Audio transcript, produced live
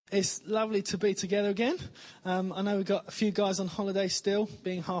It's lovely to be together again. I know we've got a few guys on holiday still,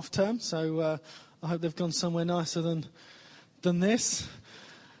 being half term, so I hope they've gone somewhere nicer than this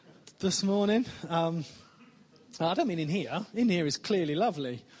morning. I don't mean in here. In here is clearly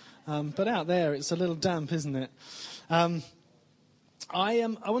lovely, but out there it's a little damp, isn't it? I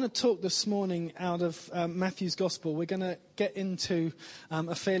want to talk this morning out of Matthew's Gospel. We're going to get into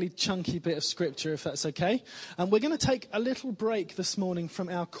a fairly chunky bit of Scripture, if that's okay. We're going to take a little break this morning from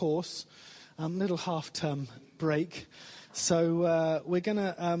our course, little half-term break. So we're going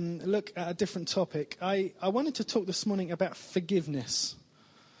to look at a different topic. I wanted to talk this morning about forgiveness.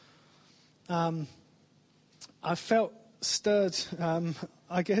 I felt stirred,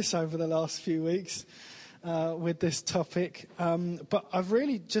 I guess, over the last few weeks with this topic. But I've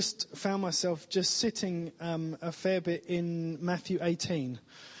really just found myself just sitting a fair bit in Matthew 18.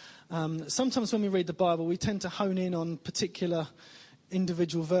 Sometimes when we read the Bible, we tend to hone in on particular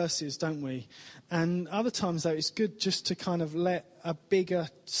individual verses, don't we? And other times, though, it's good just to kind of let a bigger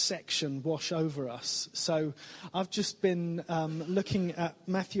section wash over us. So I've just been looking at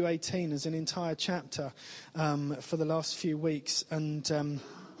Matthew 18 as an entire chapter for the last few weeks. And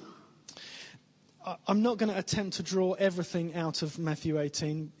I'm not going to attempt to draw everything out of Matthew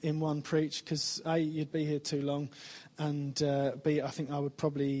 18 in one preach, because A, you'd be here too long, and B, I think I would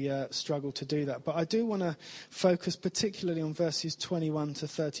probably struggle to do that. But I do want to focus particularly on verses 21 to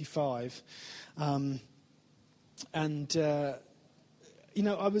 35. I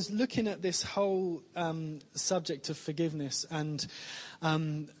was looking at this whole subject of forgiveness, and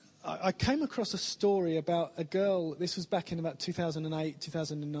I came across a story about a girl. This was back in about 2008,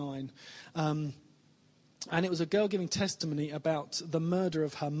 2009. And it was a girl giving testimony about the murder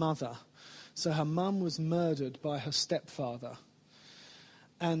of her mother. So her mum was murdered by her stepfather.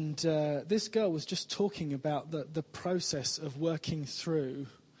 And this girl was just talking about the process of working through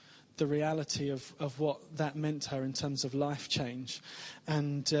the reality of what that meant to her in terms of life change.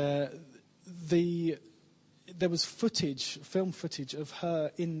 And there was film footage of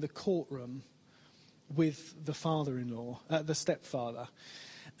her in the courtroom with the father-in-law, the stepfather.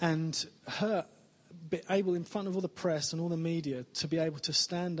 And her be able, in front of all the press and all the media, to be able to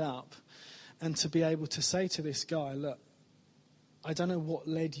stand up and to be able to say to this guy, look, I don't know what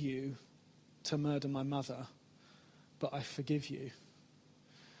led you to murder my mother, but I forgive you.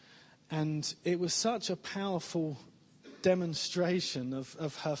 And it was such a powerful demonstration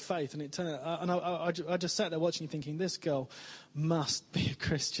of her faith, and it turned out, and I just sat there watching, thinking, this girl must be a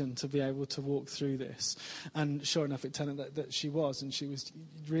Christian to be able to walk through this. And sure enough, it turned out that she was, and she was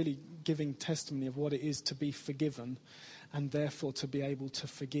really giving testimony of what it is to be forgiven, and therefore to be able to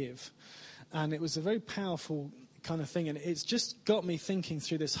forgive. And it was a very powerful kind of thing, and it's just got me thinking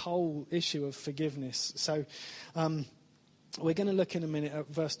through this whole issue of forgiveness. So we're going to look in a minute at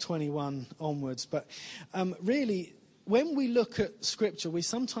verse 21 onwards, but really, when we look at Scripture, we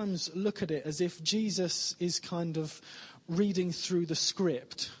sometimes look at it as if Jesus is kind of reading through the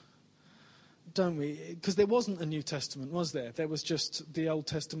script, don't we? Because there wasn't a New Testament, was there? There was just the Old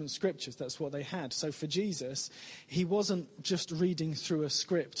Testament Scriptures. That's what they had. So for Jesus, he wasn't just reading through a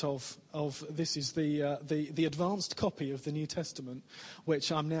script of this is the advanced copy of the New Testament,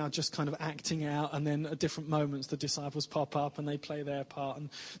 which I'm now just kind of acting out, and then at different moments the disciples pop up and they play their part and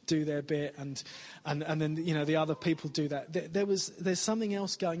do their bit, and then the other people do that. There's something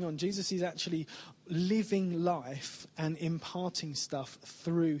else going on. Jesus is actually living life and imparting stuff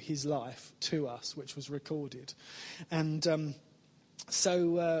through his life to us, which was recorded. And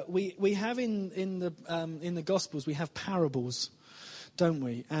so we have in the Gospels, we have parables, don't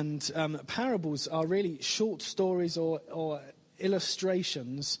we? And parables are really short stories or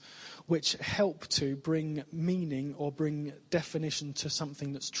illustrations which help to bring meaning or bring definition to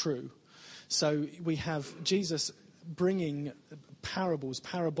something that's true. So we have Jesus bringing parables,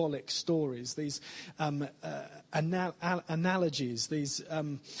 parabolic stories, these analogies, these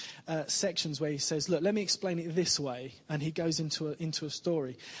sections where he says, look, let me explain it this way, and he goes into a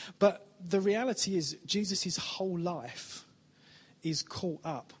story. But the reality is, Jesus' whole life is caught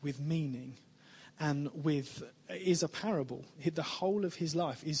up with meaning and is a parable. The whole of his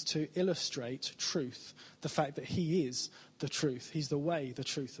life is to illustrate truth, the fact that he is the truth. He's the way, the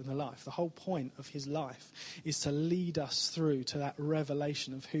truth, and the life. The whole point of his life is to lead us through to that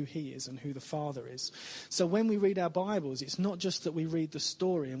revelation of who he is and who the Father is. So when we read our Bibles, it's not just that we read the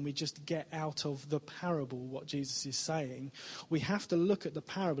story and we just get out of the parable what Jesus is saying. We have to look at the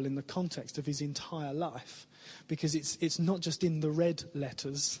parable in the context of his entire life, because it's not just in the red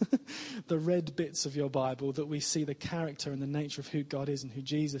letters, the red bits of your Bible, that we see the character and the nature of who God is and who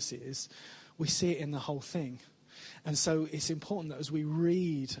Jesus is. We see it in the whole thing. And so it's important that as we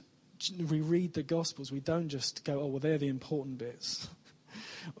read the Gospels, we don't just go, oh, well, they're the important bits.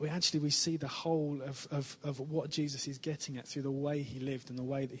 We see the whole of what Jesus is getting at through the way he lived and the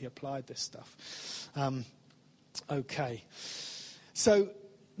way that he applied this stuff. Okay. So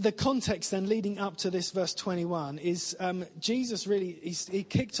the context then leading up to this verse 21 is Jesus really, he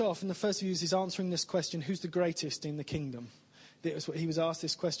kicked off in the first few years, he's answering this question, who's the greatest in the kingdom? He was asked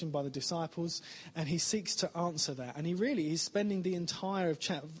this question by the disciples, and he seeks to answer that. And he's spending the entire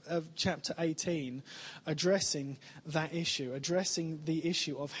of chapter 18 addressing that issue, addressing the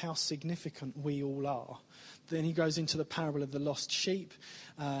issue of how significant we all are. Then he goes into the parable of the lost sheep.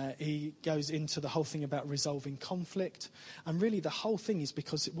 He goes into the whole thing about resolving conflict. And really the whole thing is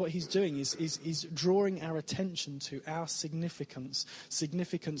because what he's doing is drawing our attention to our significance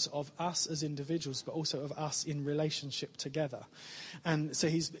of us as individuals, but also of us in relationship together. And so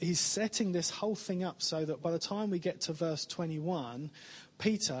he's setting this whole thing up so that by the time we get to verse 21,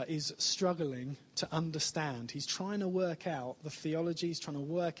 Peter is struggling to understand. He's trying to work out the theology. He's trying to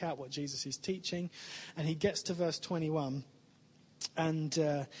work out what Jesus is teaching. And he gets to verse 21,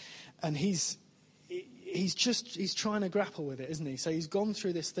 and he's trying to grapple with it, isn't he? So he's gone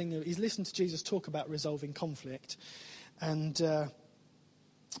through this thing. He's listened to Jesus talk about resolving conflict, and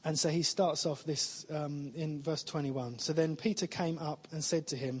so he starts off this in verse 21. So then Peter came up and said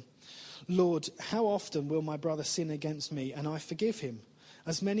to him, "Lord, how often will my brother sin against me and I forgive him?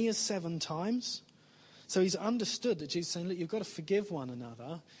 As many as 7 times?" So he's understood that Jesus is saying, look, you've got to forgive one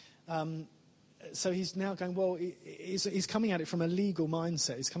another. So he's now going, well, he's coming at it from a legal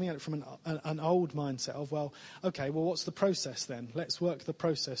mindset. He's coming at it from an old mindset of, well, okay, well, what's the process then? Let's work the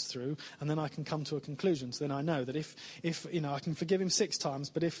process through, and then I can come to a conclusion. So then I know that if I can forgive him 6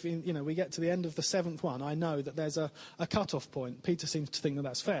 times, but if we get to the end of the 7th one, I know that there's a cut-off point. Peter seems to think that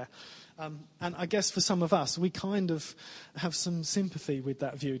that's fair. And I guess for some of us, we kind of have some sympathy with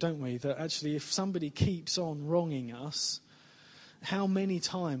that view, don't we? That actually if somebody keeps on wronging us, how many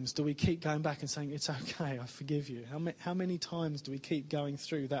times do we keep going back and saying, it's okay, I forgive you? How many times do we keep going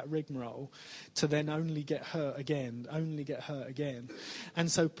through that rigmarole to then only get hurt again?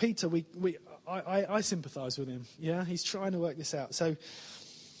 And so Peter, I sympathise with him. Yeah, he's trying to work this out. So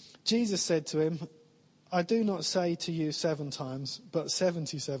Jesus said to him, "I do not say to you 7 times, but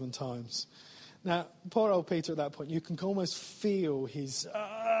 77 times." Now, poor old Peter at that point, you can almost feel his,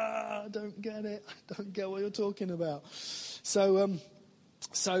 I don't get it. I don't get what you're talking about. So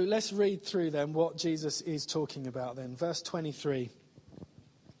let's read through then what Jesus is talking about then. Verse 23.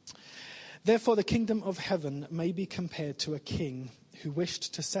 "Therefore the kingdom of heaven may be compared to a king who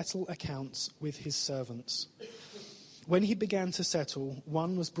wished to settle accounts with his servants. When he began to settle,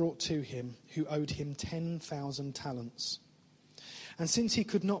 one was brought to him who owed him 10,000 talents. And since he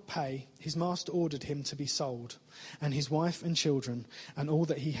could not pay, his master ordered him to be sold, and his wife and children, and all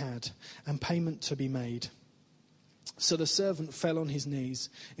that he had, and payment to be made. So the servant fell on his knees,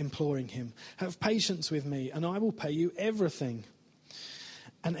 imploring him, 'Have patience with me, and I will pay you everything.'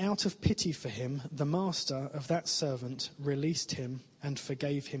 And out of pity for him, the master of that servant released him and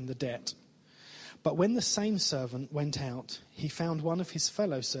forgave him the debt. But when the same servant went out, he found one of his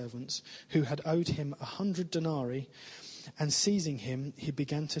fellow servants who had owed him 100 denarii, and seizing him, he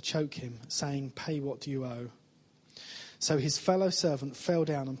began to choke him, saying, 'Pay what you owe.' So his fellow servant fell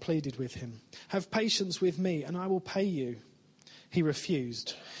down and pleaded with him, 'Have patience with me, and I will pay you.' He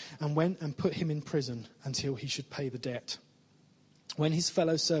refused, and went and put him in prison until he should pay the debt. When his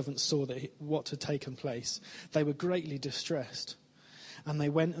fellow servants saw what had taken place, they were greatly distressed, and they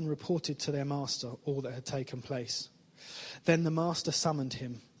went and reported to their master all that had taken place. Then the master summoned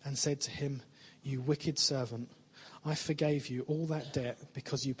him and said to him, 'You wicked servant, I forgave you all that debt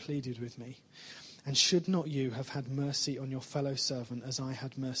because you pleaded with me. And should not you have had mercy on your fellow servant as I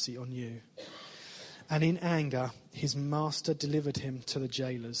had mercy on you?' And in anger, his master delivered him to the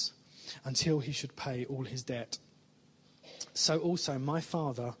jailers until he should pay all his debt. So also my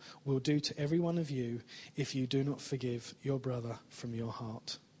Father will do to every one of you if you do not forgive your brother from your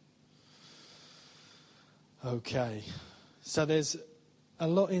heart." Okay, so there's a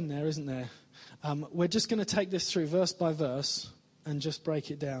lot in there, isn't there? We're just going to take this through verse by verse and just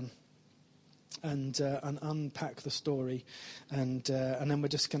break it down and unpack the story, and then we're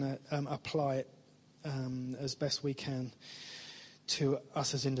just going to apply it as best we can to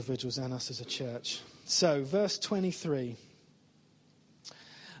us as individuals and us as a church. So, verse 23.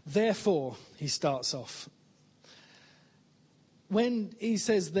 "Therefore," he starts off. When he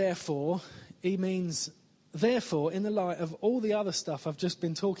says therefore, he means therefore in the light of all the other stuff I've just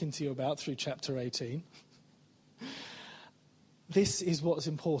been talking to you about through chapter 18. This is what's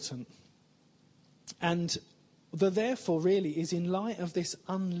important. And The therefore really is in light of this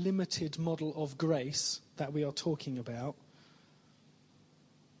unlimited model of grace that we are talking about,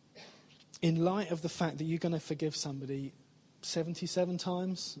 in light of the fact that you're going to forgive somebody 77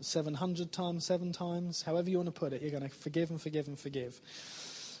 times, 700 times, 7 times, however you want to put it, you're going to forgive and forgive and forgive.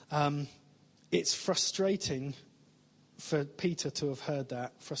 It's frustrating for Peter to have heard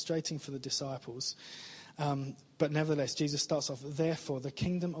that, frustrating for the disciples. But nevertheless, Jesus starts off, therefore the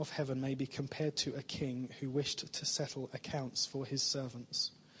kingdom of heaven may be compared to a king who wished to settle accounts for his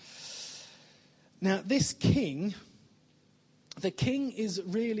servants. Now, this king, the king is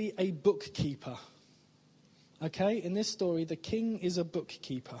really a bookkeeper. Okay, in this story, the king is a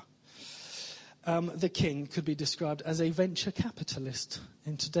bookkeeper. The king could be described as a venture capitalist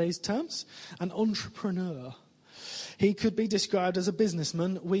in today's terms, an entrepreneur. He could be described as a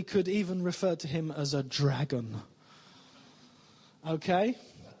businessman. We could even refer to him as a dragon. Okay?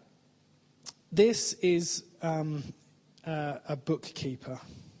 This is a bookkeeper.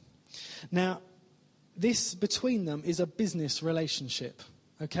 Now, this between them is a business relationship.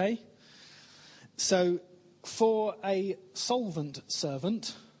 Okay? So, for a solvent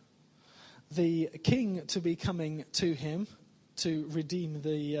servant, the king to be coming to him to redeem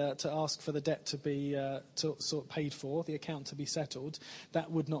to ask for the debt to be paid for, the account to be settled,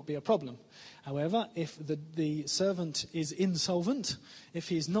 that would not be a problem. However, if the servant is insolvent, if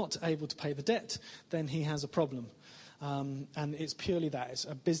he's not able to pay the debt, then he has a problem. And it's purely that. It's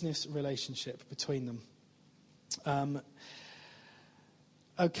a business relationship between them.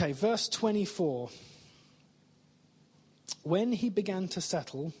 Okay, verse 24. When he began to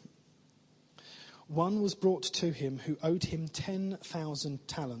settle, one was brought to him who owed him 10,000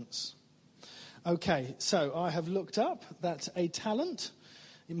 talents. Okay, so I have looked up that a talent,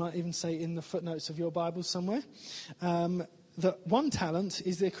 you might even say in the footnotes of your Bible somewhere, that 1 talent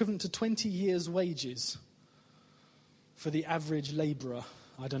is the equivalent to 20 years' wages for the average labourer.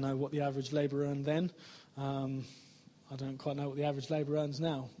 I don't know what the average labourer earned then. I don't quite know what the average labourer earns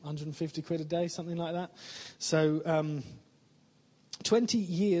now. 150 quid a day, something like that. So 20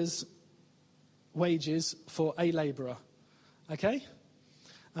 years' wages for a labourer, okay,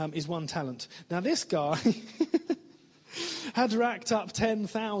 is 1 talent. Now this guy had racked up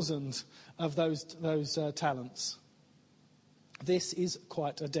 10,000 of those talents. This is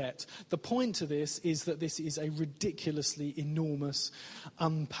quite a debt. The point to this is that this is a ridiculously enormous,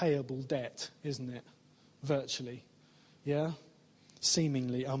 unpayable debt, isn't it? Virtually, yeah,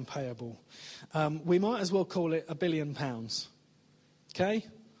 seemingly unpayable. We might as well call it £1 billion. Okay.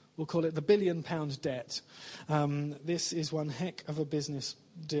 We'll call it the £1 billion debt. This is one heck of a business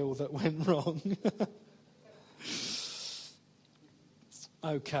deal that went wrong.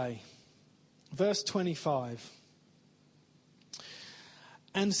 Okay. Verse 25.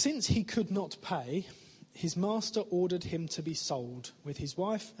 And since he could not pay, his master ordered him to be sold with his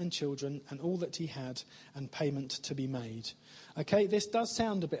wife and children and all that he had, and payment to be made. Okay, this does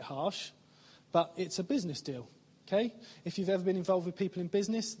sound a bit harsh, but it's a business deal. Okay? If you've ever been involved with people in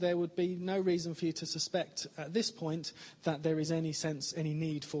business, there would be no reason for you to suspect at this point that there is any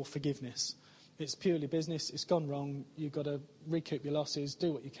need for forgiveness. It's purely business. It's gone wrong. You've got to recoup your losses,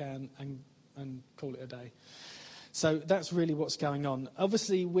 do what you can, and call it a day. So that's really what's going on.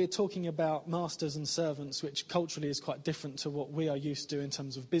 Obviously, we're talking about masters and servants, which culturally is quite different to what we are used to in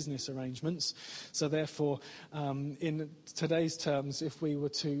terms of business arrangements. So therefore, in today's terms, if we were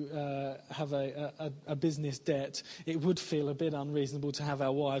to have a business debt, it would feel a bit unreasonable to have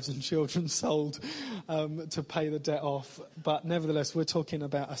our wives and children sold to pay the debt off. But nevertheless, we're talking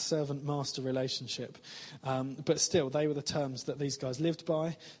about a servant-master relationship. But still, they were the terms that these guys lived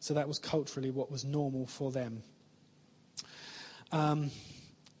by, so that was culturally what was normal for them.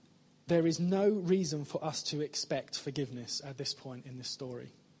 There is no reason for us to expect forgiveness at this point in this story.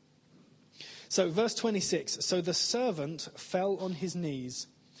 So verse 26, so the servant fell on his knees,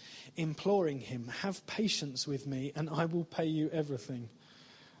 imploring him, have patience with me and I will pay you everything.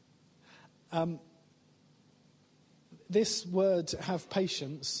 This word, have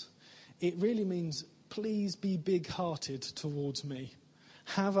patience, it really means please be big-hearted towards me.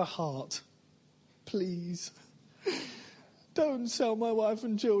 Have a heart, please. Don't sell my wife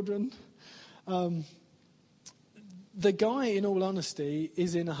and children. The guy, in all honesty,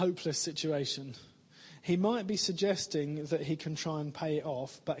 is in a hopeless situation. He might be suggesting that he can try and pay it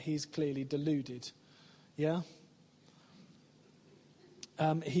off, but he's clearly deluded. Yeah?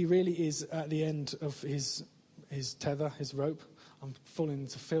 He really is at the end of his tether, his rope. I'm falling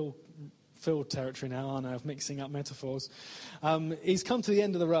into Phil territory now, aren't I, of mixing up metaphors. He's come to the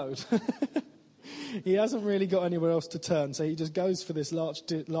end of the road. he hasn't really got anywhere else to turn, so he just goes for this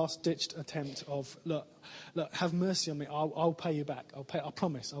last-ditched attempt of, look, have mercy on me. I'll pay you back. I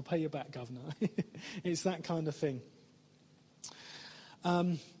promise, I'll pay you back, Governor. It's that kind of thing.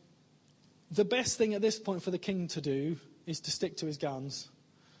 The best thing at this point for the king to do is to stick to his guns,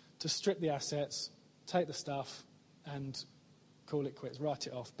 to strip the assets, take the stuff, and call it quits, write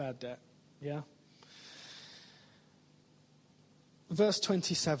it off, bad debt. Yeah? Verse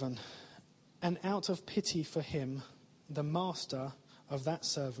 27, and out of pity for him, the master of that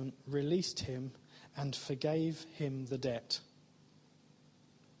servant released him and forgave him the debt.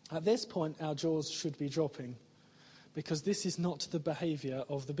 At this point, our jaws should be dropping, because this is not the behaviour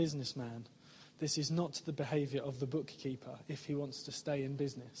of the businessman. This is not the behaviour of the bookkeeper if he wants to stay in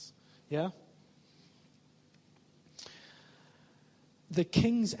business. Yeah? The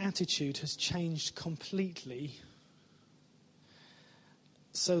king's attitude has changed completely,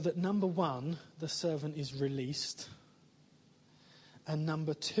 so that number one, the servant is released, and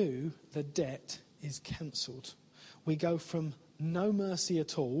number two, the debt is cancelled. We go from no mercy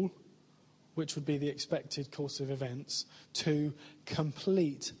at all, which would be the expected course of events, to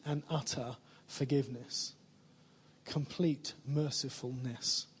complete and utter forgiveness, complete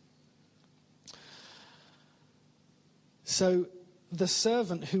mercifulness. So the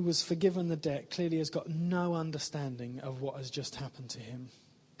servant who was forgiven the debt clearly has got no understanding of what has just happened to him,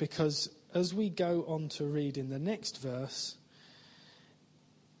 because as we go on to read in the next verse,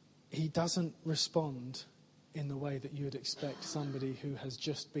 he doesn't respond in the way that you would expect somebody who has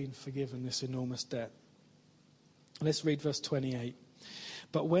just been forgiven this enormous debt. Let's read verse 28.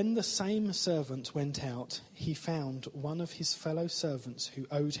 But when the same servant went out, he found one of his fellow servants who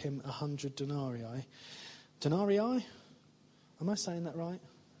owed him 100 denarii. Denarii? Am I saying that right?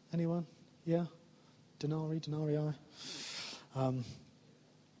 Anyone? Yeah? Denarii?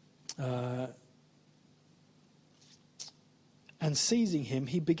 And seizing him,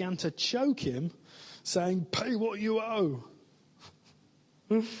 he began to choke him, saying, "Pay what you owe."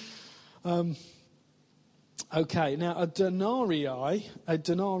 Okay, now a denarius,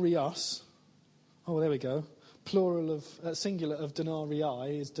 oh, there we go. Singular of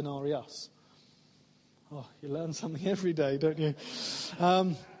denarii is denarius. Oh, you learn something every day, don't you?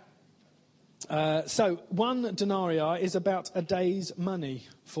 So 1 denarii is about a day's money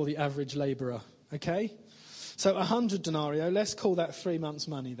for the average labourer, okay? So 100 denarii, let's call that 3 months'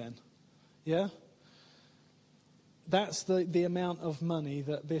 money then, yeah? That's the amount of money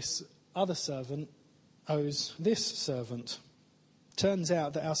that this other servant owes this servant. Turns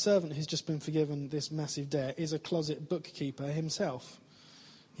out that our servant who's just been forgiven this massive debt is a closet bookkeeper himself,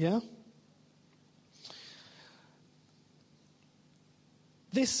 yeah?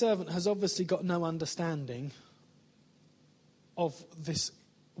 This servant has obviously got no understanding of this,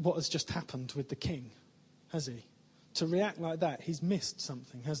 what has just happened with the king, has he? To react like that, he's missed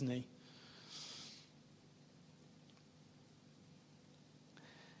something, hasn't he?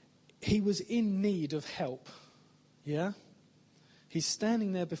 He was in need of help, yeah? He's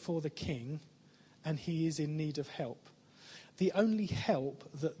standing there before the king, and he is in need of help. The only help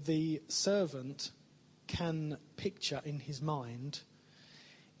that the servant can picture in his mind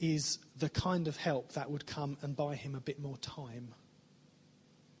is the kind of help that would come and buy him a bit more time.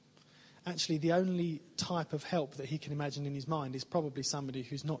 Actually, the only type of help that he can imagine in his mind is probably somebody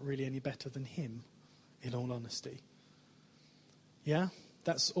who's not really any better than him, in all honesty. Yeah?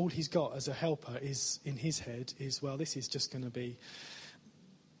 That's all he's got as a helper is, in his head, is, well, this is just going to be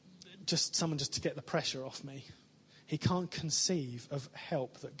just someone just to get the pressure off me. He can't conceive of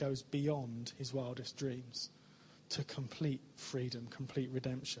help that goes beyond his wildest dreams to complete freedom, complete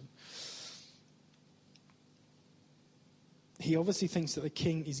redemption. He obviously thinks that the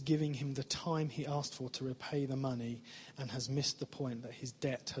king is giving him the time he asked for to repay the money and has missed the point that his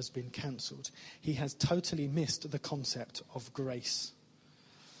debt has been cancelled. He has totally missed the concept of grace.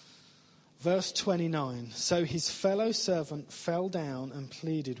 Verse 29, so his fellow servant fell down and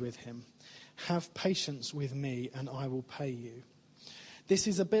pleaded with him, "Have patience with me and I will pay you." This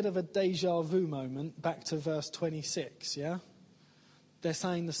is a bit of a deja vu moment back to verse 26, yeah? They're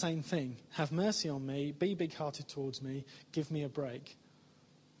saying the same thing. Have mercy on me, be big-hearted towards me, give me a break.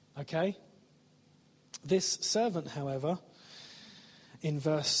 Okay? This servant, however, in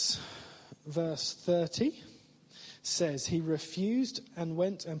verse 30, says he refused and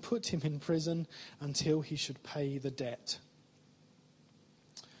went and put him in prison until he should pay the debt.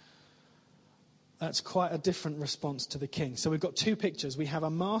 That's quite a different response to the king. So we've got two pictures. We have a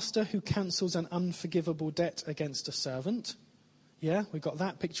master who cancels an unforgivable debt against a servant. Yeah, we've got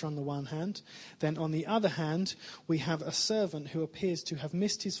that picture on the one hand. Then on the other hand, we have a servant who appears to have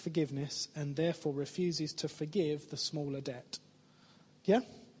missed his forgiveness and therefore refuses to forgive the smaller debt. Yeah?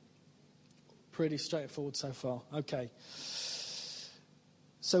 Pretty straightforward so far. Okay.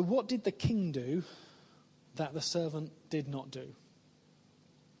 So what did the king do that the servant did not do?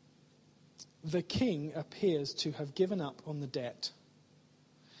 The king appears to have given up on the debt.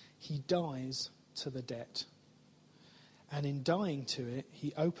 He dies to the debt. And in dying to it,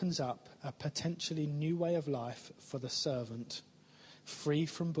 he opens up a potentially new way of life for the servant, free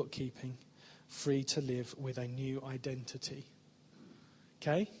from bookkeeping, free to live with a new identity.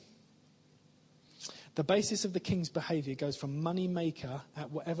 Okay? The basis of the king's behaviour goes from money maker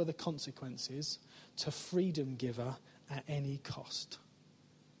at whatever the consequences to freedom giver at any cost.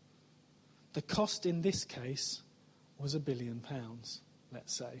 The cost in this case was £1 billion,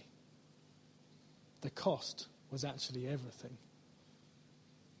 let's say. The cost was actually everything.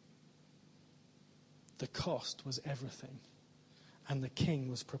 The cost was everything. And the king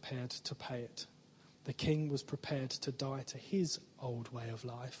was prepared to pay it. The king was prepared to die to his old way of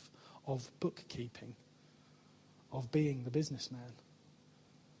life, of bookkeeping, of being the businessman.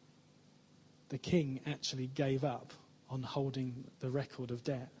 The king actually gave up on holding the record of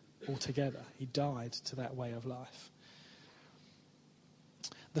debt altogether. He died to that way of life.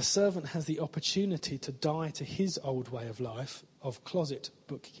 The servant has the opportunity to die to his old way of life, of closet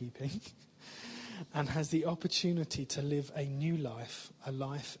bookkeeping, and has the opportunity to live a new life, a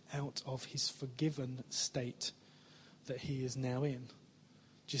life out of his forgiven state that he is now in.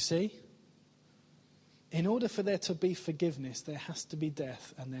 Do you see? In order for there to be forgiveness, there has to be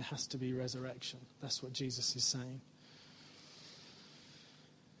death and there has to be resurrection. That's what Jesus is saying.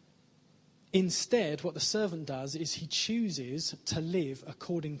 Instead, what the servant does is he chooses to live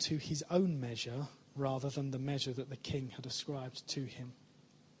according to his own measure rather than the measure that the king had ascribed to him.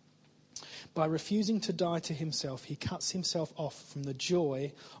 By refusing to die to himself, he cuts himself off from the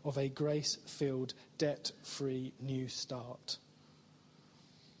joy of a grace-filled, debt-free new start.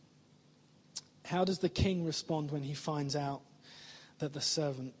 How does the king respond when he finds out that the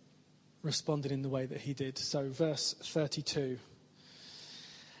servant responded in the way that he did? So, verse 32.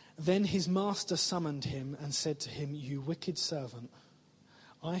 Then his master summoned him and said to him, "You wicked servant,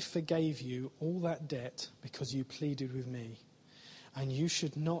 I forgave you all that debt because you pleaded with me. And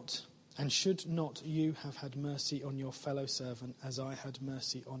should not you have had mercy on your fellow servant as I had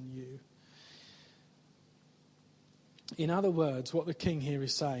mercy on you?" In other words, what the king here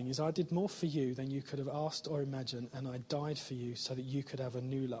is saying is, I did more for you than you could have asked or imagined, and I died for you so that you could have a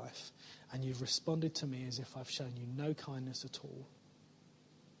new life. And you've responded to me as if I've shown you no kindness at all.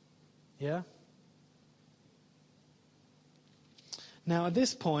 Yeah? Now, at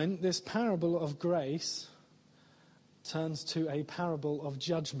this point, this parable of grace turns to a parable of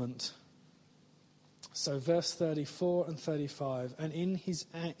judgment. So verse 34 and 35, and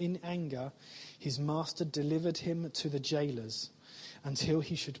in anger his master delivered him to the jailers until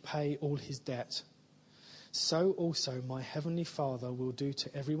he should pay all his debt. So also my heavenly Father will do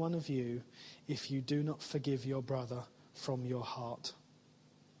to every one of you if you do not forgive your brother from your heart.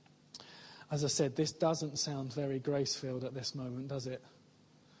 As I said, this doesn't sound very grace-filled at this moment, does it?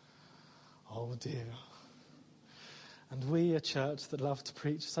 Oh dear. And we, a church that love to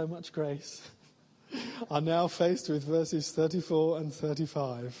preach so much grace, are now faced with verses 34 and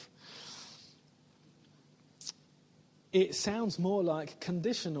 35. It sounds more like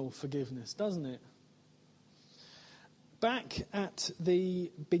conditional forgiveness, doesn't it? Back at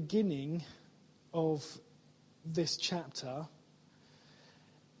the beginning of this chapter,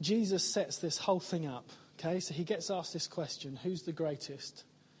 Jesus sets this whole thing up. Okay, so he gets asked this question: who's the greatest?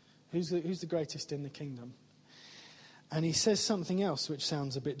 Who's the greatest in the kingdom? And he says something else which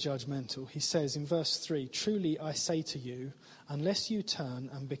sounds a bit judgmental. He says in verse 3, "Truly I say to you, unless you turn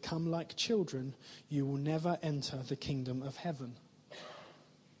and become like children, you will never enter the kingdom of heaven."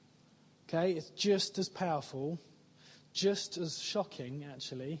 Okay, it's just as powerful, just as shocking,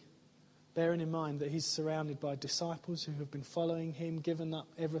 actually, bearing in mind that he's surrounded by disciples who have been following him, given up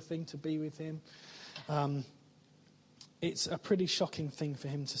everything to be with him. It's a pretty shocking thing for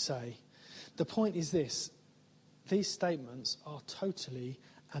him to say. The point is this: these statements are totally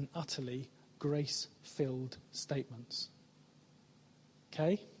and utterly grace-filled statements.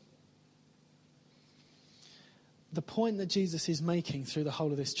 Okay? The point that Jesus is making through the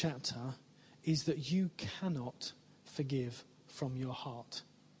whole of this chapter is that you cannot forgive from your heart.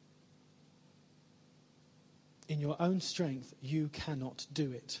 In your own strength, you cannot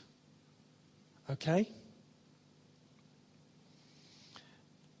do it. Okay?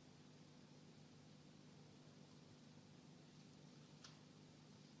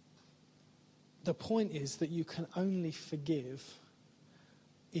 the point is that you can only forgive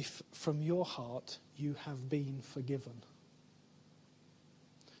if from your heart you have been forgiven.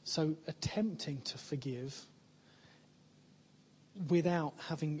 So attempting to forgive without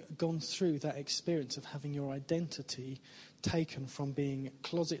having gone through that experience of having your identity taken from being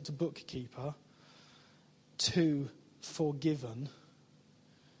closet bookkeeper to forgiven,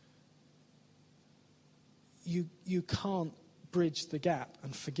 you can't bridge the gap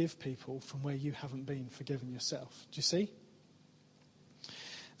and forgive people from where you haven't been forgiven yourself. Do you see?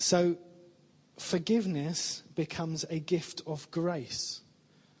 So forgiveness becomes a gift of grace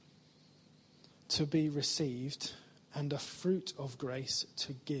to be received and a fruit of grace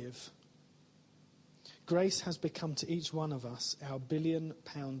to give. Grace has become to each one of us our £1 billion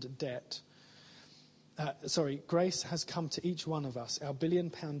debt. Grace has come to each one of us. Our £1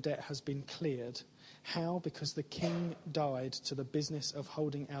 billion debt has been cleared. How? Because the King died to the business of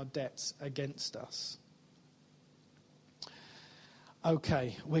holding our debts against us.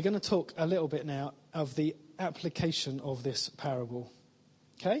 Okay, we're going to talk a little bit now of the application of this parable.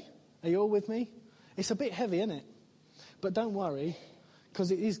 Okay? Are you all with me? It's a bit heavy, isn't it? But don't worry, because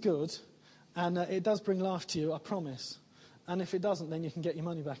it is good, and it does bring life to you, I promise. And if it doesn't, then you can get your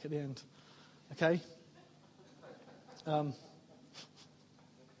money back at the end. Okay?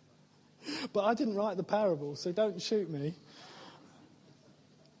 But I didn't write the parable, so don't shoot me.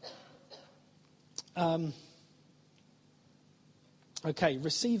 Okay,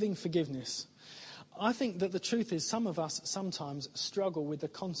 receiving forgiveness. I think that the truth is some of us sometimes struggle with the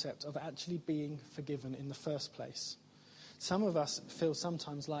concept of actually being forgiven in the first place. Some of us feel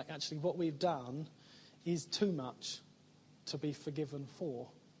sometimes like actually what we've done is too much to be forgiven for.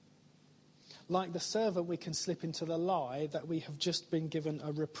 Like the servant, we can slip into the lie that we have just been given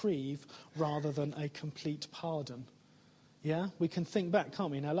a reprieve rather than a complete pardon. Yeah? We can think back,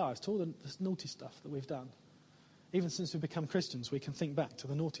 can't we, in our lives to all the naughty stuff that we've done. Even since we've become Christians, we can think back to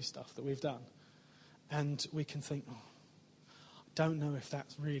the naughty stuff that we've done. And we can think, I don't know if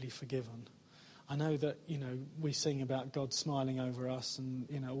that's really forgiven. I know that, we sing about God smiling over us and,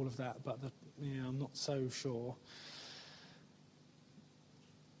 all of that, but I'm not so sure.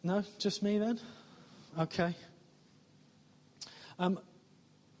 No? Just me then? Okay.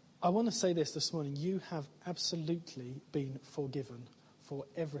 I want to say this morning. You have absolutely been forgiven for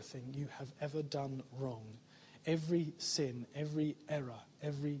everything you have ever done wrong. Every sin, every error,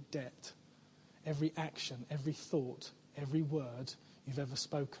 every debt, every action, every thought, every word you've ever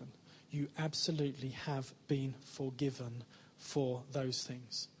spoken. You absolutely have been forgiven for those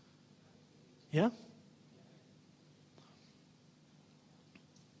things. Yeah?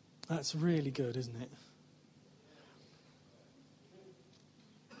 That's really good, isn't it?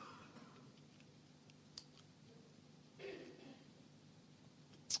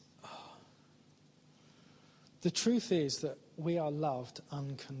 The truth is that we are loved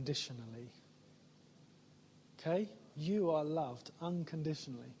unconditionally. Okay? You are loved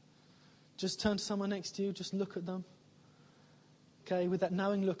unconditionally. Just turn to someone next to you, just look at them. Okay? With that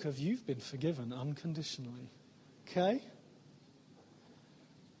knowing look of you've been forgiven unconditionally. Okay?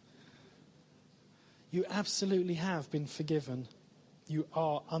 You absolutely have been forgiven. You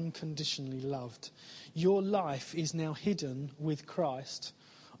are unconditionally loved. Your life is now hidden with Christ,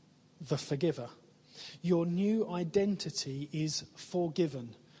 the forgiver. Your new identity is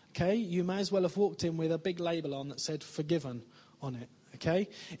forgiven. Okay? You may as well have walked in with a big label on that said forgiven on it. Okay?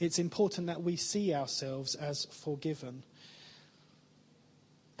 It's important that we see ourselves as forgiven.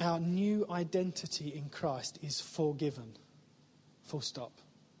 Our new identity in Christ is forgiven. Full stop.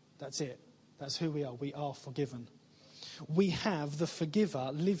 That's it. That's who we are. We are forgiven. We have the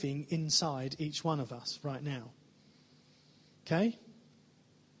forgiver living inside each one of us right now. Okay?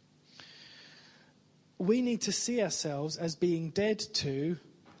 We need to see ourselves as being dead to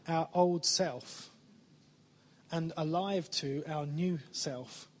our old self and alive to our new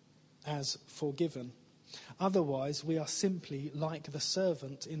self as forgiven. Otherwise, we are simply like the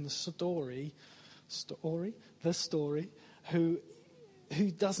servant in the story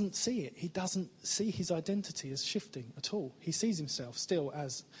who doesn't see it. He doesn't see his identity as shifting at all. He sees himself still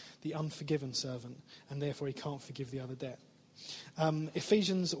as the unforgiven servant, and therefore he can't forgive the other debt.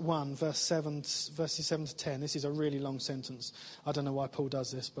 Ephesians 1, verses 7 to 10. This is a really long sentence. I don't know why Paul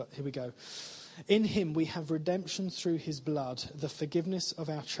does this, but here we go. In him we have redemption through his blood, the forgiveness of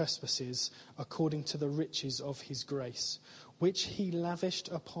our trespasses, according to the riches of his grace, which he lavished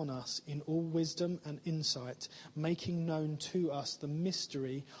upon us in all wisdom and insight, making known to us the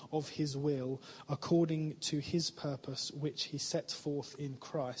mystery of his will, according to his purpose, which he set forth in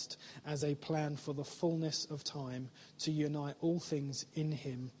Christ as a plan for the fullness of time, to unite all things in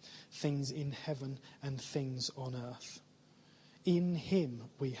him, things in heaven and things on earth. In him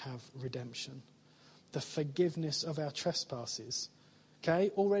we have redemption, the forgiveness of our trespasses. Okay,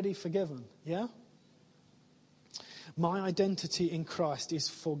 already forgiven, yeah? My identity in Christ is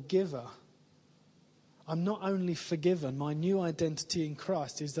forgiver. I'm not only forgiven, my new identity in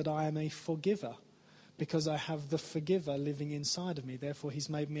Christ is that I am a forgiver because I have the forgiver living inside of me. Therefore, he's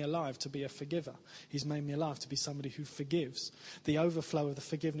made me alive to be a forgiver. He's made me alive to be somebody who forgives. The overflow of the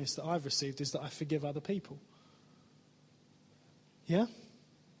forgiveness that I've received is that I forgive other people. Yeah?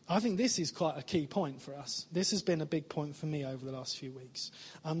 I think this is quite a key point for us. This has been a big point for me over the last few weeks.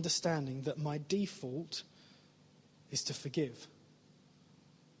 Understanding that my default is to forgive.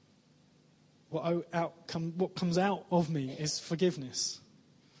 What comes out of me is forgiveness.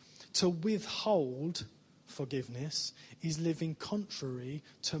 To withhold forgiveness is living contrary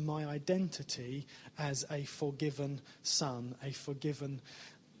to my identity as a forgiven son, a forgiven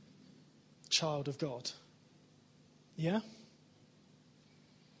child of God. Yeah?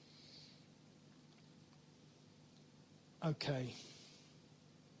 Okay.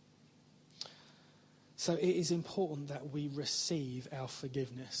 So it is important that we receive our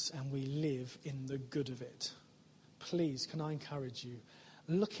forgiveness and we live in the good of it. Please, can I encourage you,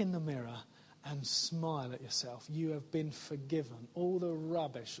 look in the mirror and smile at yourself. You have been forgiven. All the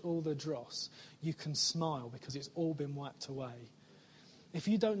rubbish, all the dross, you can smile because it's all been wiped away. If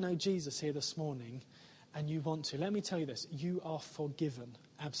you don't know Jesus here this morning and you want to, let me tell you this, you are forgiven,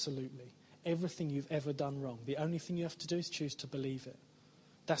 absolutely. Everything you've ever done wrong. The only thing you have to do is choose to believe it.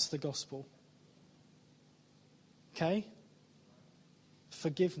 That's the gospel. Okay?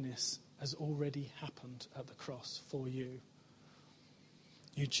 Forgiveness has already happened at the cross for you.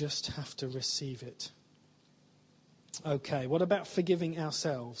 You just have to receive it. Okay, what about forgiving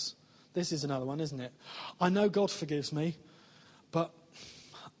ourselves? This is another one, isn't it? I know God forgives me, but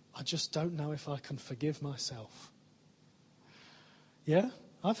I just don't know if I can forgive myself. Yeah?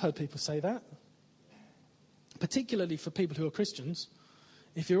 I've heard people say that. Particularly for people who are Christians.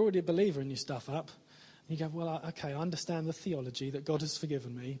 If you're already a believer and you stuff up, you go, well, okay, I understand the theology that God has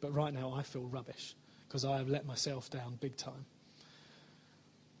forgiven me, but right now I feel rubbish because I have let myself down big time.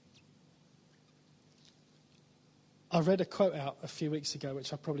 I read a quote out a few weeks ago,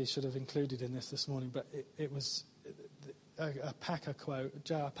 which I probably should have included in this morning, but it was a Packer quote,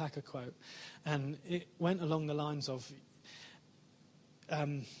 J.R. Packer quote, and it went along the lines of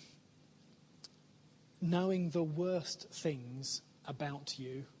knowing the worst things about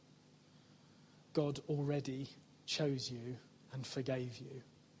you, God already chose you and forgave you.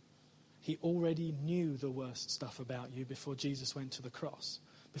 He already knew the worst stuff about you before Jesus went to the cross,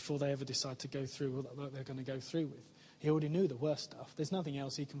 before they ever decide to go through what they're going to go through with. He already knew the worst stuff. There's nothing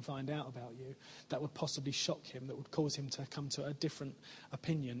else he can find out about you that would possibly shock him, that would cause him to come to a different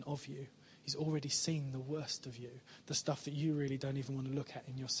opinion of you. He's already seen the worst of you, the stuff that you really don't even want to look at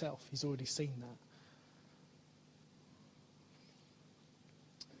in yourself. He's already seen that.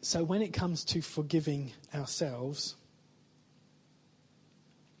 So when it comes to forgiving ourselves,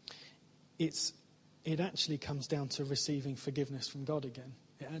 it actually comes down to receiving forgiveness from God again.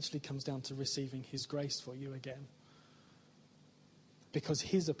 It actually comes down to receiving his grace for you again. Because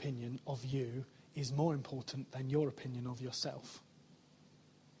his opinion of you is more important than your opinion of yourself.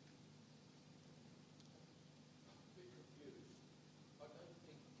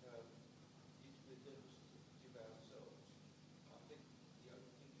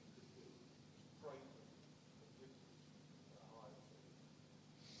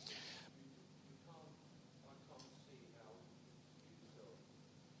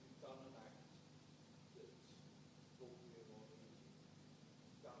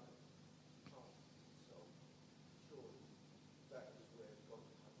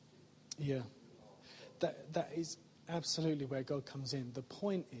 Yeah, that is absolutely where God comes in. The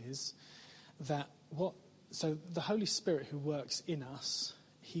point is that so the Holy Spirit who works in us,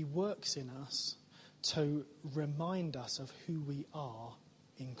 he works in us to remind us of who we are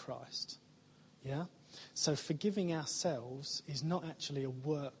in Christ. Yeah? So forgiving ourselves is not actually a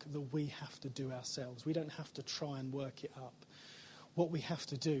work that we have to do ourselves. We don't have to try and work it up. What we have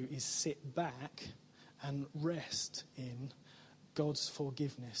to do is sit back and rest in God's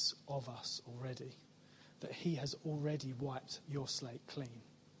forgiveness of us already, that he has already wiped your slate clean.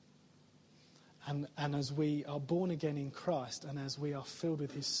 And as we are born again in Christ and as we are filled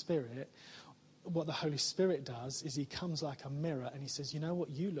with his Spirit, what the Holy Spirit does is he comes like a mirror and he says, you know what,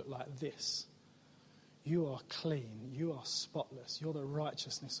 you look like this. You are clean, you are spotless, you're the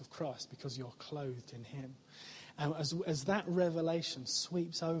righteousness of Christ because you're clothed in him. And as that revelation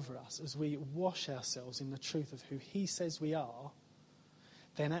sweeps over us, as we wash ourselves in the truth of who he says we are,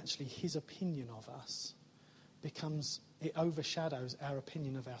 then actually his opinion of us it overshadows our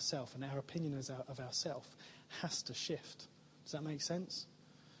opinion of ourselves, and our opinion of ourselves has to shift. Does that make sense?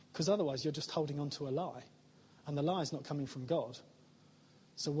 Because otherwise you're just holding on to a lie, and the lie is not coming from God.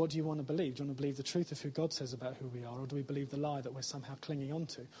 So what do you want to believe? Do you want to believe the truth of who God says about who we are, or do we believe the lie that we're somehow clinging on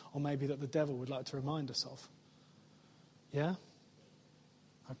to, or maybe that the devil would like to remind us of? Yeah?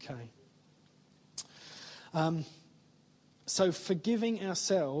 Okay. So forgiving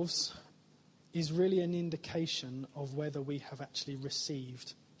ourselves is really an indication of whether we have actually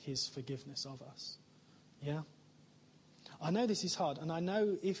received his forgiveness of us. Yeah? I know this is hard, and I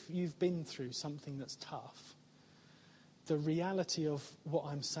know if you've been through something that's tough, the reality of what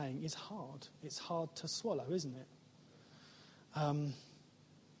I'm saying is hard. It's hard to swallow, isn't it?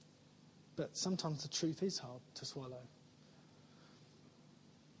 But sometimes the truth is hard to swallow.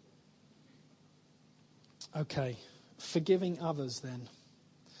 Okay, forgiving others then.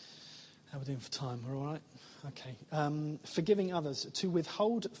 How are we doing for time? We're all right? Okay. Forgiving others. To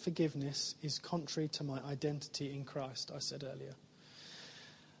withhold forgiveness is contrary to my identity in Christ, I said earlier.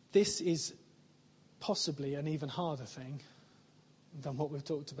 This is possibly an even harder thing than what we've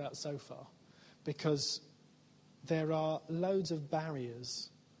talked about so far, because there are loads of barriers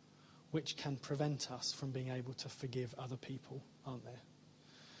which can prevent us from being able to forgive other people, aren't there?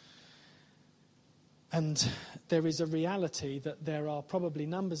 And there is a reality that there are probably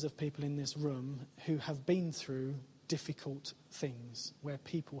numbers of people in this room who have been through difficult things where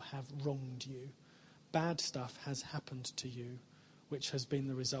people have wronged you. Bad stuff has happened to you, which has been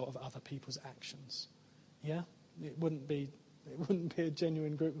the result of other people's actions. Yeah? It wouldn't be a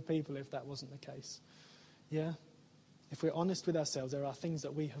genuine group of people if that wasn't the case. Yeah? If we're honest with ourselves, there are things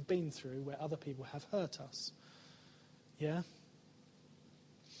that we have been through where other people have hurt us. Yeah?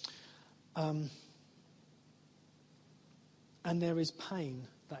 And there is pain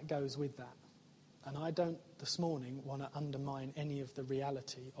that goes with that. And I don't, this morning, want to undermine any of the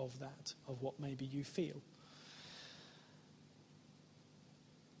reality of that, of what maybe you feel.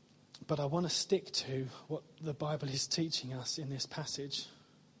 But I want to stick to what the Bible is teaching us in this passage.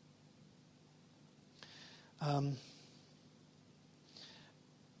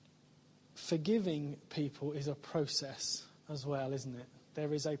 Forgiving people is a process as well, isn't it?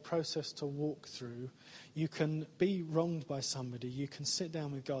 There is a process to walk through. You can be wronged by somebody. You can sit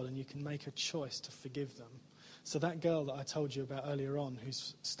down with God and you can make a choice to forgive them. So that girl that I told you about earlier on,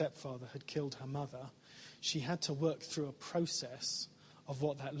 whose stepfather had killed her mother, she had to work through a process of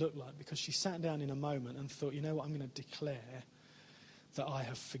what that looked like, because she sat down in a moment and thought, you know what, I'm going to declare that I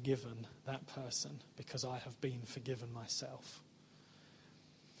have forgiven that person because I have been forgiven myself.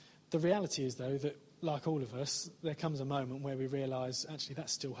 The reality is, though, that like all of us, there comes a moment where we realise, actually, that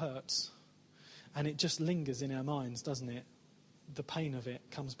still hurts. And it just lingers in our minds, doesn't it? The pain of it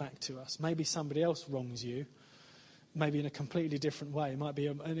comes back to us. Maybe somebody else wrongs you, maybe in a completely different way. It might be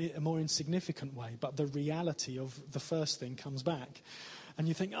a more insignificant way, but the reality of the first thing comes back. And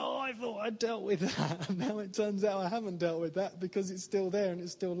you think, oh, I thought I dealt with that. And now it turns out I haven't dealt with that because it's still there and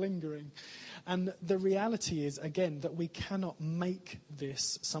it's still lingering. And the reality is, again, that we cannot make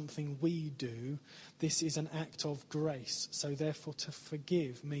this something we do. This is an act of grace. So therefore, to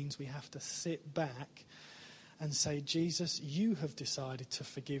forgive means we have to sit back and say, Jesus, you have decided to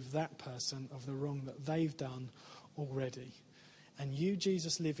forgive that person of the wrong that they've done already. And you,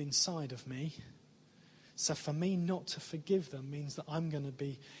 Jesus, live inside of me. So for me not to forgive them means that I'm going to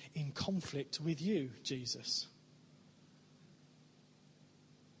be in conflict with you, Jesus.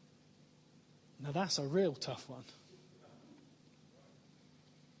 Now that's a real tough one.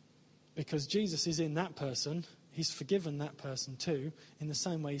 Because Jesus is in that person. He's forgiven that person too, in the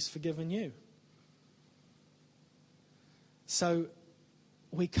same way he's forgiven you. So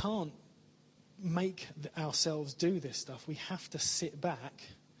we can't make ourselves do this stuff. We have to sit back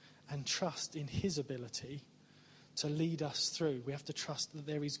and trust in his ability to lead us through. We have to trust that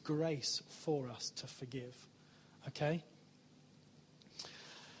there is grace for us to forgive. Okay?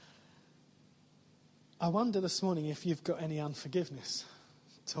 I wonder this morning if you've got any unforgiveness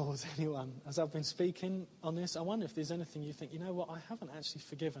towards anyone. As I've been speaking on this, I wonder if there's anything you think, you know what, I haven't actually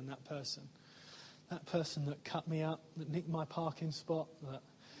forgiven that person. That person that cut me up, that nicked my parking spot, that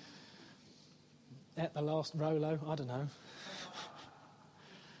ate the last Rolo, I don't know.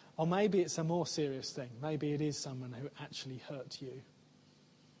 Or maybe it's a more serious thing. Maybe it is someone who actually hurt you.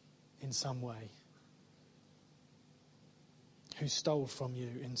 in some way, who stole from you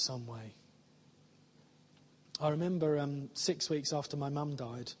in some way. I remember 6 weeks after my mum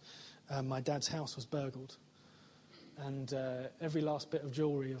died, my dad's house was burgled, and every last bit of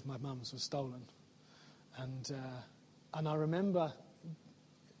jewellery of my mum's was stolen. And I remember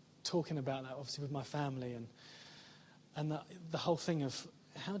talking about that, obviously, with my family, and the whole thing of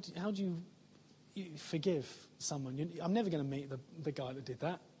how do you forgive someone? I'm never going to meet the guy that did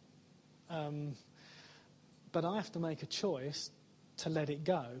that, but I have to make a choice to let it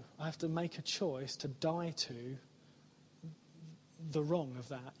go. I have to make a choice to die to the wrong of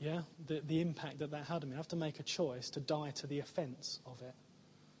that, yeah? The impact that had on me. I have to make a choice to die to the offence of it.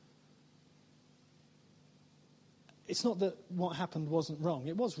 It's not that what happened wasn't wrong.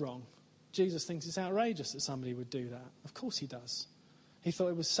 It was wrong. Jesus thinks it's outrageous that somebody would do that. Of course he does. He thought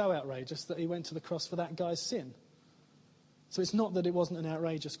it was so outrageous that he went to the cross for that guy's sin. So it's not that it wasn't an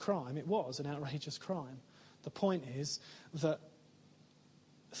outrageous crime. It was an outrageous crime. The point is that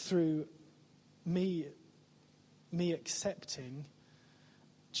through me accepting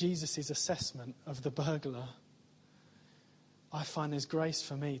Jesus' assessment of the burglar, I find there's grace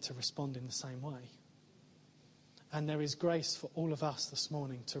for me to respond in the same way. And there is grace for all of us this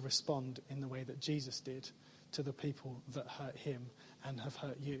morning to respond in the way that Jesus did to the people that hurt him and have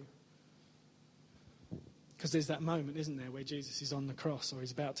hurt you. Because there's that moment, isn't there, where Jesus is on the cross, or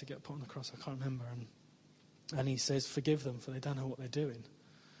he's about to get put on the cross, I can't remember, and he says, forgive them, for they don't know what they're doing.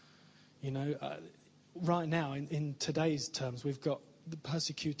 You know, right now, in today's terms, we've got the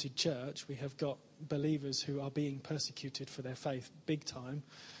persecuted church. We have got believers who are being persecuted for their faith big time,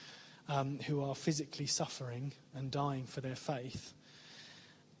 who are physically suffering and dying for their faith.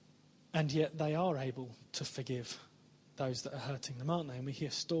 And yet they are able to forgive those that are hurting them, aren't they? And we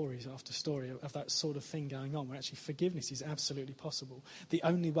hear stories after story of that sort of thing going on, where actually forgiveness is absolutely possible. The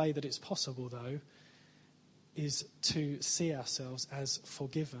only way that it's possible, though, is to see ourselves as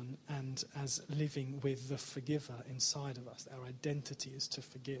forgiven and as living with the forgiver inside of us. Our identity is to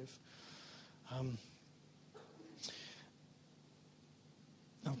forgive. I've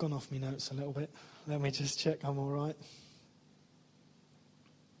gone off my notes a little bit. Let me just check I'm all right.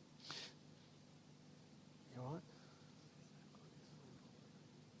 You all right?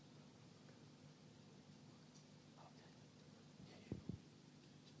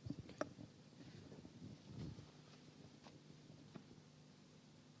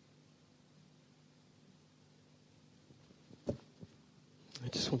 I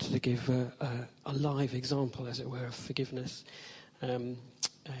just wanted to give a live example, as it were, of forgiveness.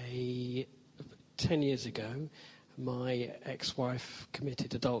 10 years ago, my ex-wife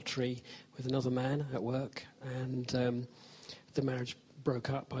committed adultery with another man at work, and the marriage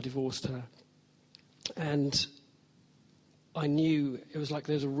broke up. I divorced her. And I knew it was like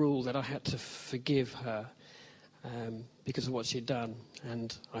there's a rule that I had to forgive her because of what she'd done.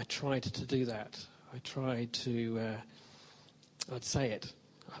 And I tried to do that. I tried to, I'd say it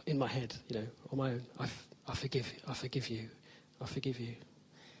in my head, you know, on my own. I forgive you.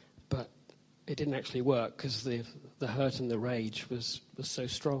 But it didn't actually work because the hurt and the rage was so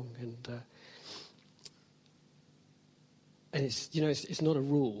strong. And it's, you know, it's not a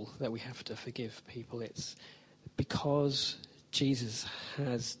rule that we have to forgive people. It's because Jesus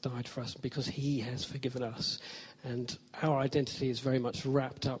has died for us, because he has forgiven us, and our identity is very much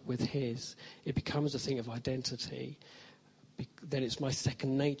wrapped up with his. It becomes a thing of identity. Then it's my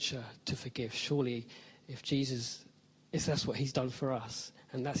second nature to forgive. Surely, if that's what he's done for us,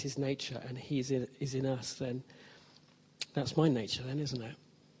 and that's his nature, and he is in us, then that's my nature then, isn't it?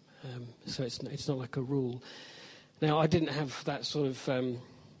 So it's not like a rule. Now, I didn't have that sort of,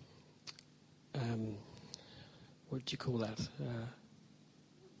 what do you call that?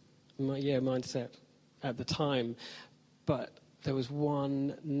 Mindset at the time. But there was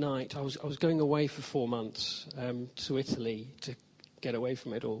one night, I was going away for 4 months to Italy to get away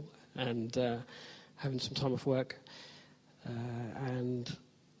from it all, and having some time off work. And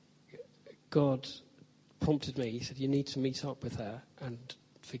God prompted me. He said, you need to meet up with her and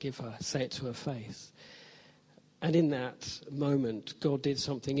forgive her. Say it to her face. And in that moment, God did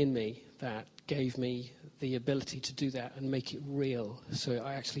something in me that gave me the ability to do that and make it real. So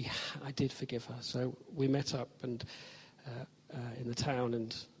I did forgive her. So we met up and in the town,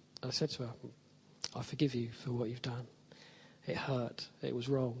 and I said to her, I forgive you for what you've done. It hurt. It was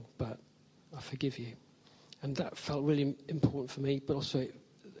wrong, but I forgive you. And that felt really important for me, but also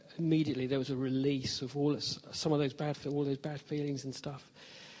immediately there was a release of all those bad feelings and stuff.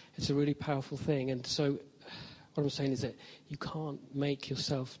 It's a really powerful thing. And so what I'm saying is that you can't make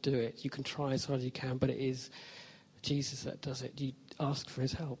yourself do it. You can try as hard as you can, but it is Jesus that does it. You ask for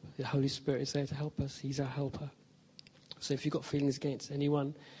his help. The Holy Spirit is there to help us. He's our helper. So if you've got feelings against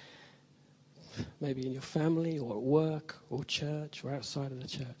anyone, maybe in your family or at work or church or outside of the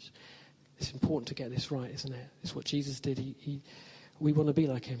church, it's important to get this right, isn't it? It's what Jesus did. We want to be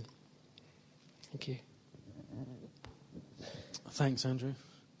like him. Thank you. Thanks, Andrew.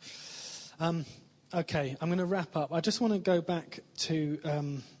 Okay, I'm going to wrap up. I just want to go back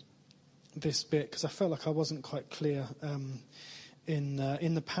to this bit because I felt like I wasn't quite clear in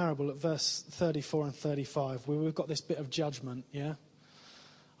the parable at verse 34 and 35, where we've got this bit of judgment, yeah?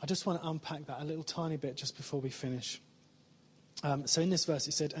 I just want to unpack that a little tiny bit just before we finish. So in this verse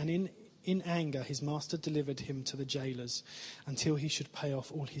it said, and in anger his master delivered him to the jailers until he should pay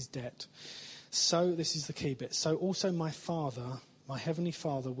off all his debt. So, this is the key bit, so also my Father, my heavenly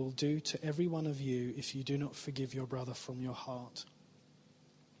Father, will do to every one of you if you do not forgive your brother from your heart.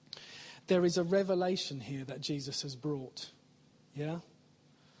 There is a revelation here that Jesus has brought. Yeah?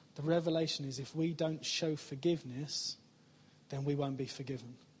 The revelation is if we don't show forgiveness, then we won't be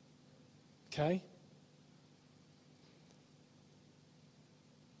forgiven. Okay?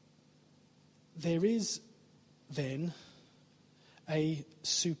 There is then a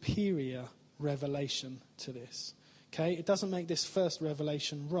superior revelation to this. Okay? It doesn't make this first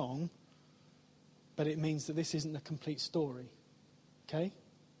revelation wrong, but it means that this isn't a complete story. Okay?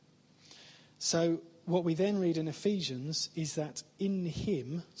 So what we then read in Ephesians is that in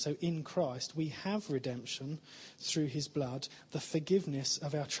him, so in Christ, we have redemption through his blood, the forgiveness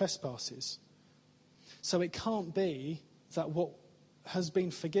of our trespasses. So it can't be that what has been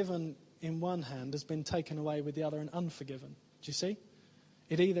forgiven in one hand has been taken away with the other and unforgiven. Do you see?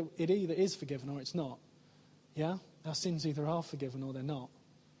 It either is forgiven or it's not. Yeah? Our sins either are forgiven or they're not.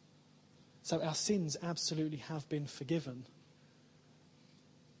 So our sins absolutely have been forgiven.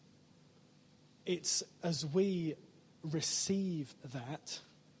 It's as we receive that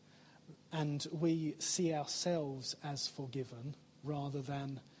and we see ourselves as forgiven rather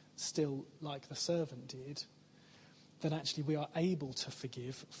than still like the servant did, that actually we are able to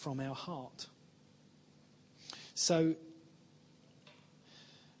forgive from our heart. So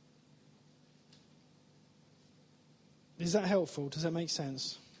is that helpful? Does that make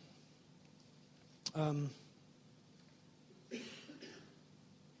sense?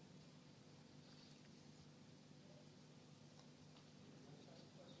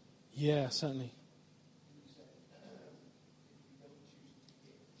 Yeah, certainly.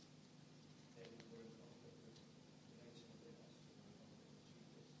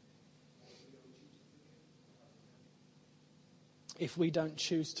 If we don't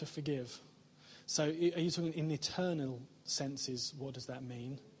choose to forgive. So are you talking in eternal senses? What does that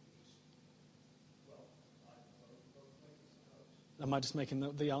mean? Am I just making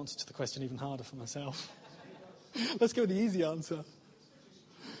the answer to the question even harder for myself? Let's go with the easy answer.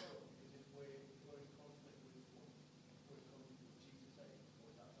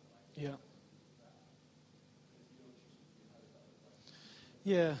 Yeah.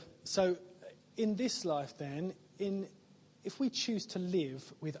 Yeah. So in this life then, if we choose to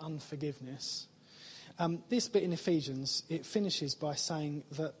live with unforgiveness, this bit in Ephesians, it finishes by saying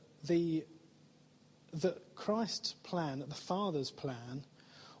that that Christ's plan, that the Father's plan,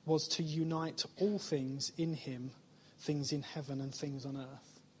 was to unite all things in him, things in heaven and things on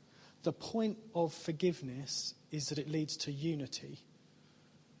earth. The point of forgiveness is that it leads to unity.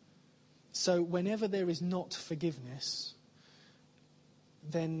 So whenever there is not forgiveness,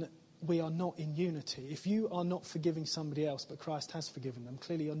 then we are not in unity. If you are not forgiving somebody else but Christ has forgiven them,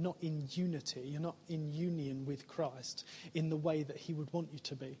 clearly you're not in unity. You're not in union with Christ in the way that he would want you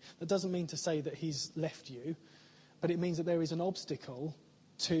to be. That doesn't mean to say that he's left you, but it means that there is an obstacle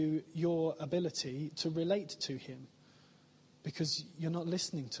to your ability to relate to him because you're not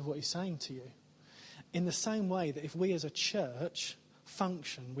listening to what he's saying to you. In the same way that if we as a church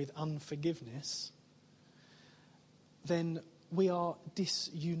function with unforgiveness, then we are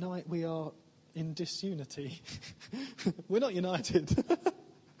we are in disunity. We're not united.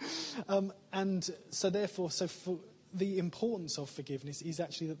 And so therefore, for the importance of forgiveness is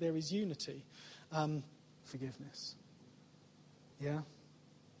actually that there is unity. Forgiveness. Yeah?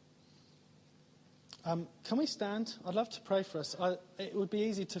 Can we stand? I'd love to pray for us. It would be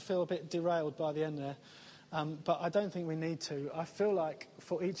easy to feel a bit derailed by the end there. But I don't think we need to. I feel like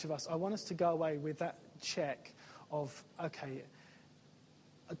for each of us, I want us to go away with that check of, okay,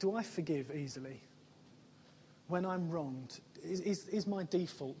 do I forgive easily? When I'm wronged, is my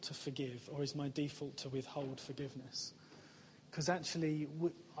default to forgive or is my default to withhold forgiveness? Because actually,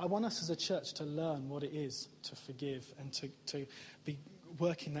 I want us as a church to learn what it is to forgive and to be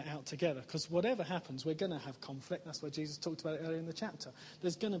working that out together. Because whatever happens, we're going to have conflict. That's what Jesus talked about earlier in the chapter.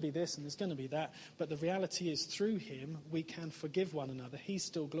 There's going to be this and there's going to be that. But the reality is, through him, we can forgive one another. He's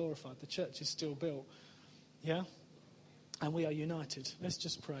still glorified. The church is still built. Yeah? And we are united. Let's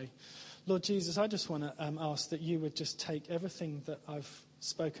just pray. Lord Jesus, I just want to ask that you would just take everything that I've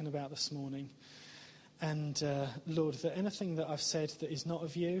spoken about this morning. And, Lord, that anything that I've said that is not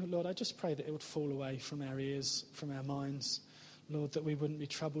of you, Lord, I just pray that it would fall away from our ears, from our minds. Lord, that we wouldn't be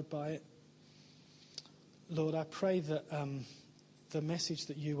troubled by it. Lord, I pray that the message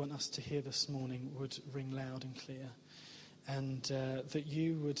that you want us to hear this morning would ring loud and clear. And that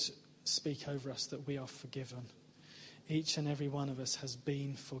you would speak over us that we are forgiven. Each and every one of us has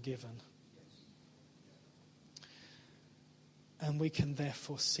been forgiven. And we can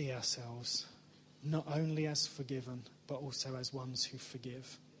therefore see ourselves not only as forgiven, but also as ones who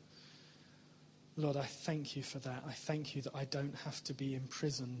forgive. Lord, I thank you for that. I thank you that I don't have to be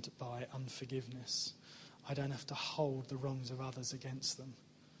imprisoned by unforgiveness. I don't have to hold the wrongs of others against them.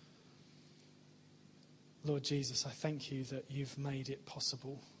 Lord Jesus, I thank you that you've made it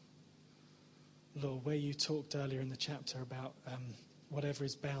possible. Lord, where you talked earlier in the chapter about whatever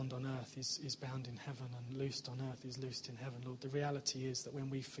is bound on earth is bound in heaven, and loosed on earth is loosed in heaven. Lord, the reality is that when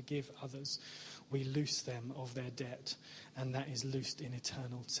we forgive others, we loose them of their debt, and that is loosed in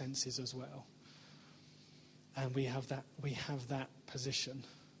eternal senses as well. And we have that position.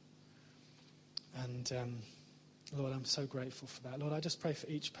 And Lord, I'm so grateful for that. Lord, I just pray for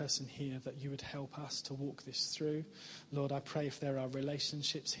each person here that you would help us to walk this through. Lord, I pray if there are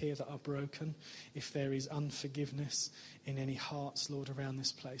relationships here that are broken, if there is unforgiveness in any hearts, Lord, around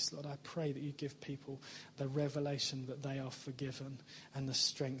this place, Lord, I pray that you give people the revelation that they are forgiven and the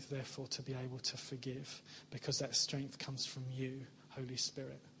strength, therefore, to be able to forgive, because that strength comes from you, Holy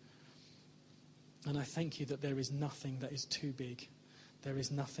Spirit. And I thank you that there is nothing that is too big. There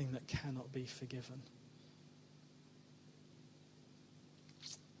is nothing that cannot be forgiven.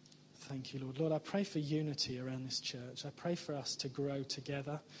 Thank you, Lord. Lord, I pray for unity around this church. I pray for us to grow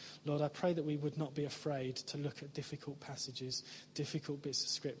together. Lord, I pray that we would not be afraid to look at difficult passages, difficult bits of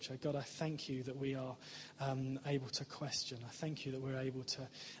Scripture. God, I thank you that we are able to question. I thank you that we're able to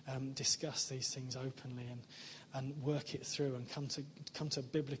discuss these things openly and work it through and come to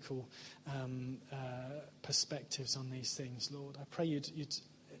biblical perspectives on these things, Lord. I pray you'd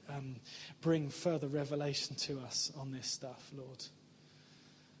bring further revelation to us on this stuff, Lord.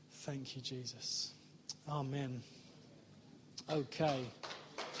 Thank you, Jesus. Amen. Okay.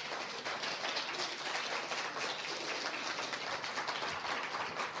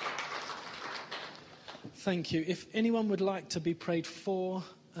 Thank you. If anyone would like to be prayed for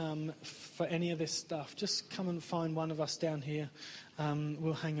any of this stuff, just come and find one of us down here.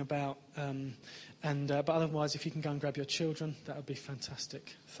 We'll hang about. But otherwise, if you can go and grab your children, that would be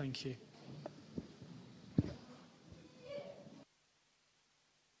fantastic. Thank you.